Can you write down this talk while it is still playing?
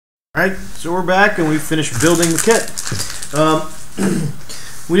Alright, so we're back and we finished building the kit.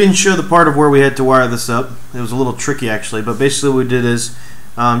 We didn't show the part of where we had to wire this up. It was a little tricky actually, but basically what we did is,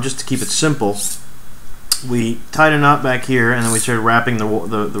 just to keep it simple, we tied a knot back here and then we started wrapping the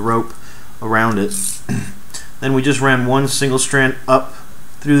rope around it. Then we just ran one single strand up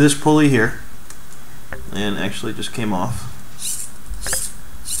through this pulley here, and actually it just came off.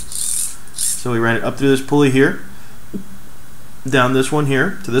 So we ran it up through this pulley here, down this one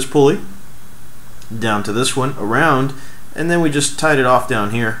here to this pulley, down to this one, around, and then we just tied it off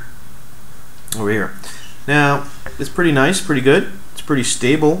down here, over here. Now it's pretty nice, pretty good. It's pretty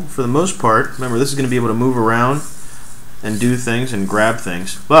stable for the most part. Remember, this is going to be able to move around and do things and grab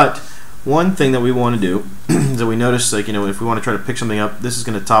things. But one thing that we want to do is that we notice, like, if we want to try to pick something up, this is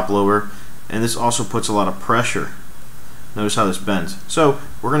going to topple over, and this also puts a lot of pressure. Notice how this bends. So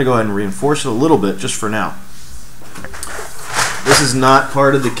we're going to go ahead and reinforce it a little bit just for now. This is not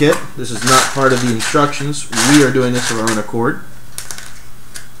part of the kit. This is not part of the instructions. We are doing this of our own accord.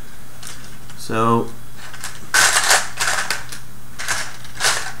 So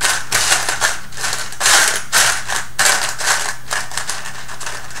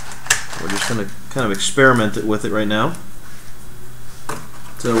we're just going to kind of experiment with it right now.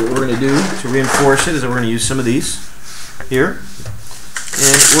 So what we're going to do to reinforce it is that we're going to use some of these here,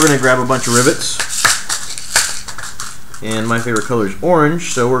 and we're going to grab a bunch of rivets. And my favorite color is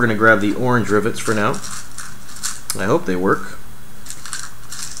orange, so we're going to grab the orange rivets for now. I hope they work.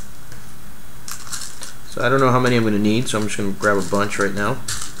 So I don't know how many I'm going to need, so I'm just going to grab a bunch right now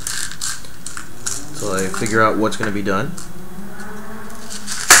until I figure out what's going to be done.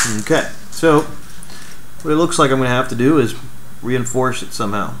 Okay, so what it looks like I'm going to have to do is reinforce it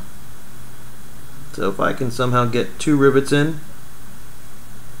somehow. So if I can somehow get 2 rivets in,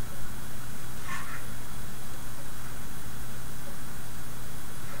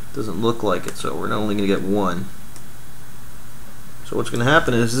 doesn't look like it, so we're only going to get 1. So what's going to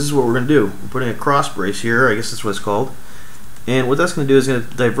happen is, this is what we're going to do. We're putting a cross brace here, I guess that's what it's called, and what that's going to do is going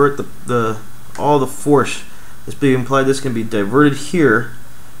to divert all the force that's being applied. This can be diverted here,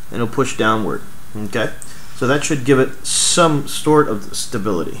 and it'll push downward. Okay, so that should give it some sort of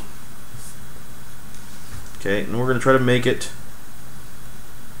stability. Okay, and we're going to try to make it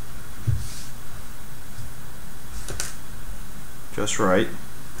just right.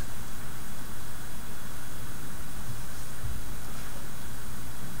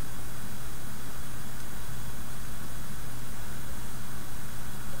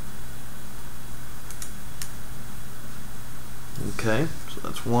 Okay, so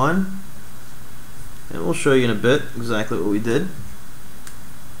that's 1, and we'll show you in a bit exactly what we did.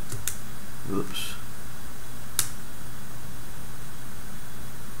 Oops.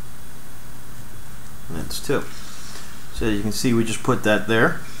 And that's 2. So you can see we just put that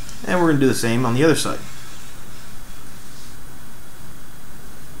there, and we're going to do the same on the other side.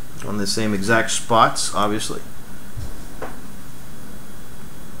 On the same exact spots, obviously.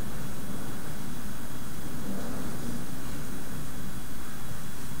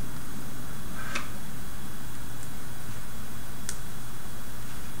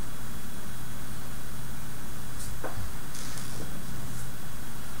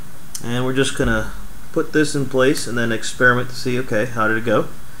 And we're just going to put this in place and then experiment to see, okay, how did it go?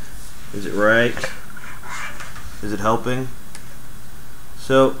 Is it right? Is it helping?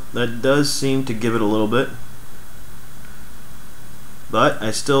 So that does seem to give it a little bit. But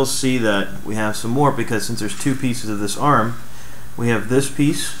I still see that we have some more, because since there's 2 pieces of this arm, we have this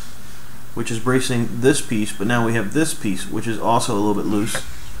piece, which is bracing this piece, but now we have this piece, which is also a little bit loose.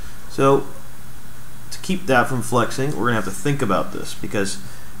 So to keep that from flexing, we're going to have to think about this, because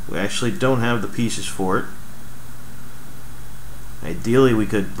we actually don't have the pieces for it. Ideally, we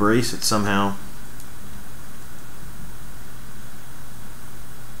could brace it somehow.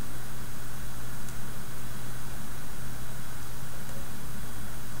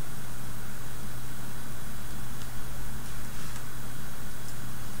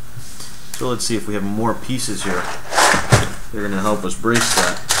 So let's see if we have more pieces here. They're going to help us brace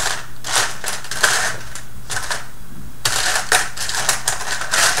that.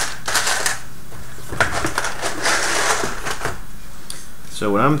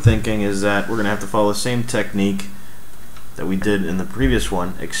 So what I'm thinking is that we're going to have to follow the same technique that we did in the previous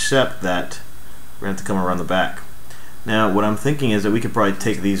one, except that we're going to have to come around the back. Now what I'm thinking is that we could probably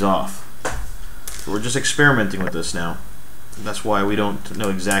take these off. So we're just experimenting with this now. That's why we don't know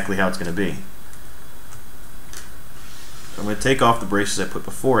exactly how it's going to be. So I'm going to take off the braces I put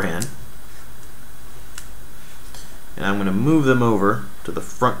beforehand, and I'm going to move them over to the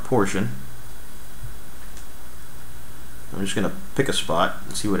front portion. I'm just going to pick a spot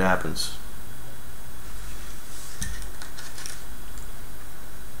and see what happens.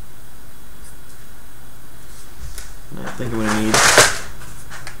 And I think I'm going to need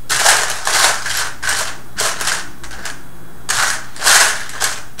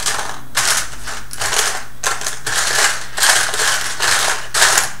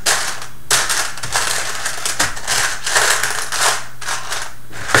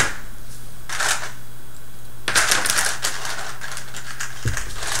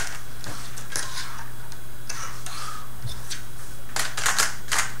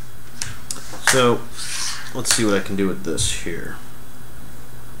So let's see what I can do with this here.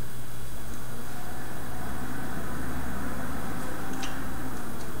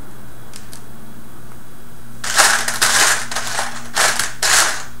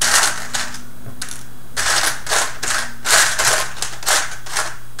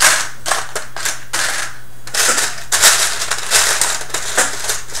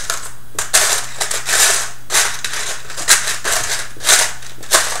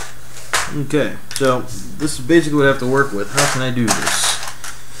 Okay, so this is basically what I have to work with. How can I do this?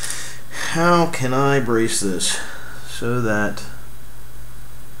 How can I brace this so that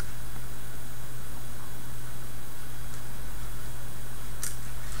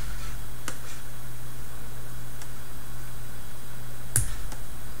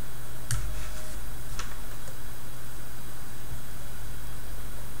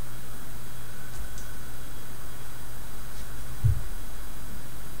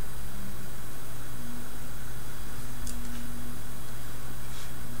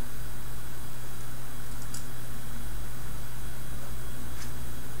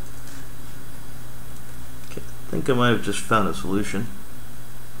I think I might have just found a solution.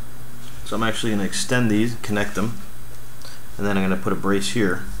 So I'm actually going to extend these, connect them, and then I'm going to put a brace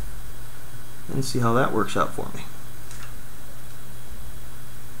here and see how that works out for me.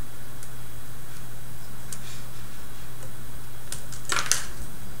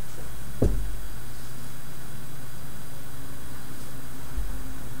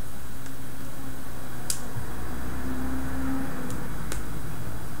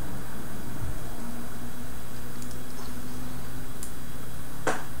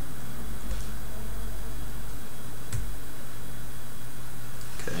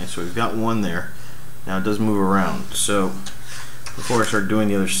 So we've got one there. Now it does move around. So before I start doing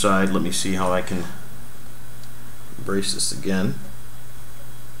the other side, let me see how I can brace this again.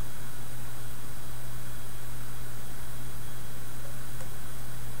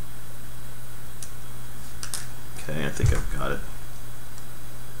 Okay, I think I've got it.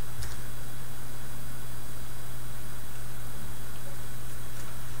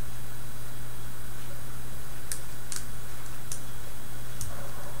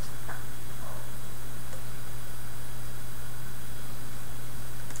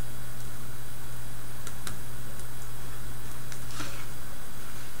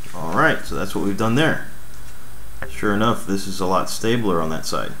 Alright, so that's what we've done there. Sure enough, this is a lot stabler on that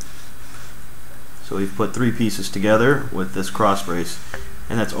side. So we've put three pieces together with this cross brace,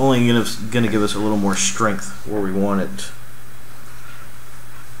 and that's only going to give us a little more strength where we want it.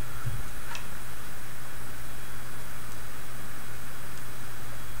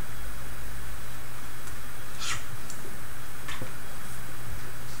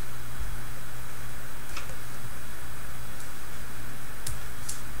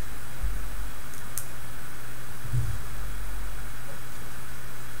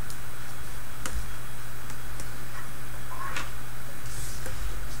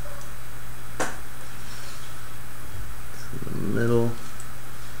 Middle.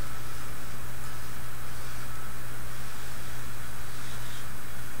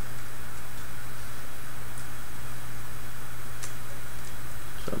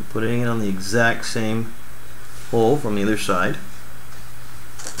 So I'm putting it on the exact same hole from the other side,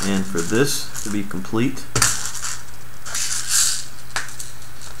 and for this to be complete,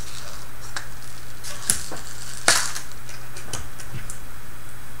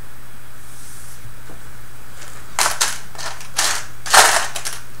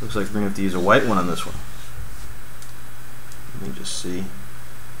 looks like we're going to have to use a white one on this one. Let me just see.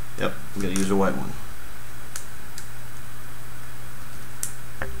 Yep, I'm going to use a white one.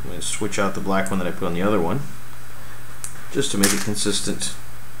 I'm going to switch out the black one that I put on the other one, just to make it consistent.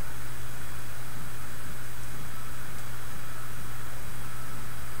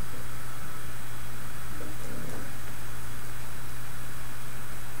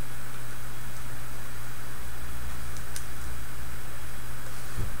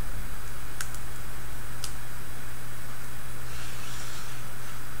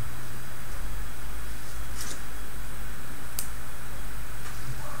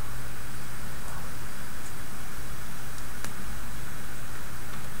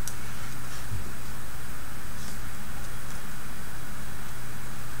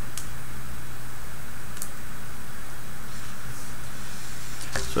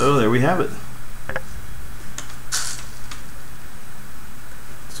 So there we have it.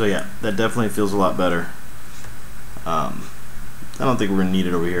 So yeah, that definitely feels a lot better. I don't think we're going to need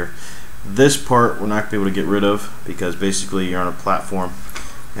it over here. This part we're not going to be able to get rid of because basically you're on a platform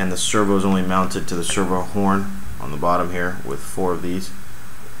and the servo is only mounted to the servo horn on the bottom here with 4 of these.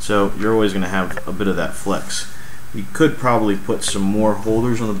 So you're always going to have a bit of that flex. You could probably put some more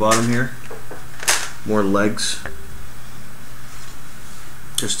holders on the bottom here, more legs,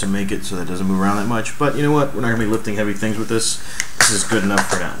 just to make it so that it doesn't move around that much. But you know what? We're not going to be lifting heavy things with this. This is good enough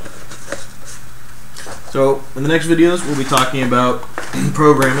for now. So in the next videos, we'll be talking about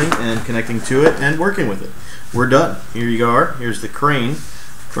programming and connecting to it and working with it. We're done. Here you are. Here's the crane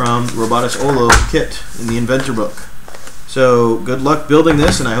from Robotis OLLO kit in the Inventor book. So good luck building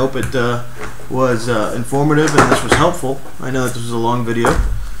this, and I hope it was informative and this was helpful. I know that this was a long video.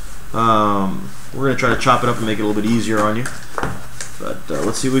 We're going to try to chop it up and make it a little bit easier on you. But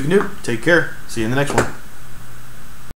let's see what we can do. Take care. See you in the next one.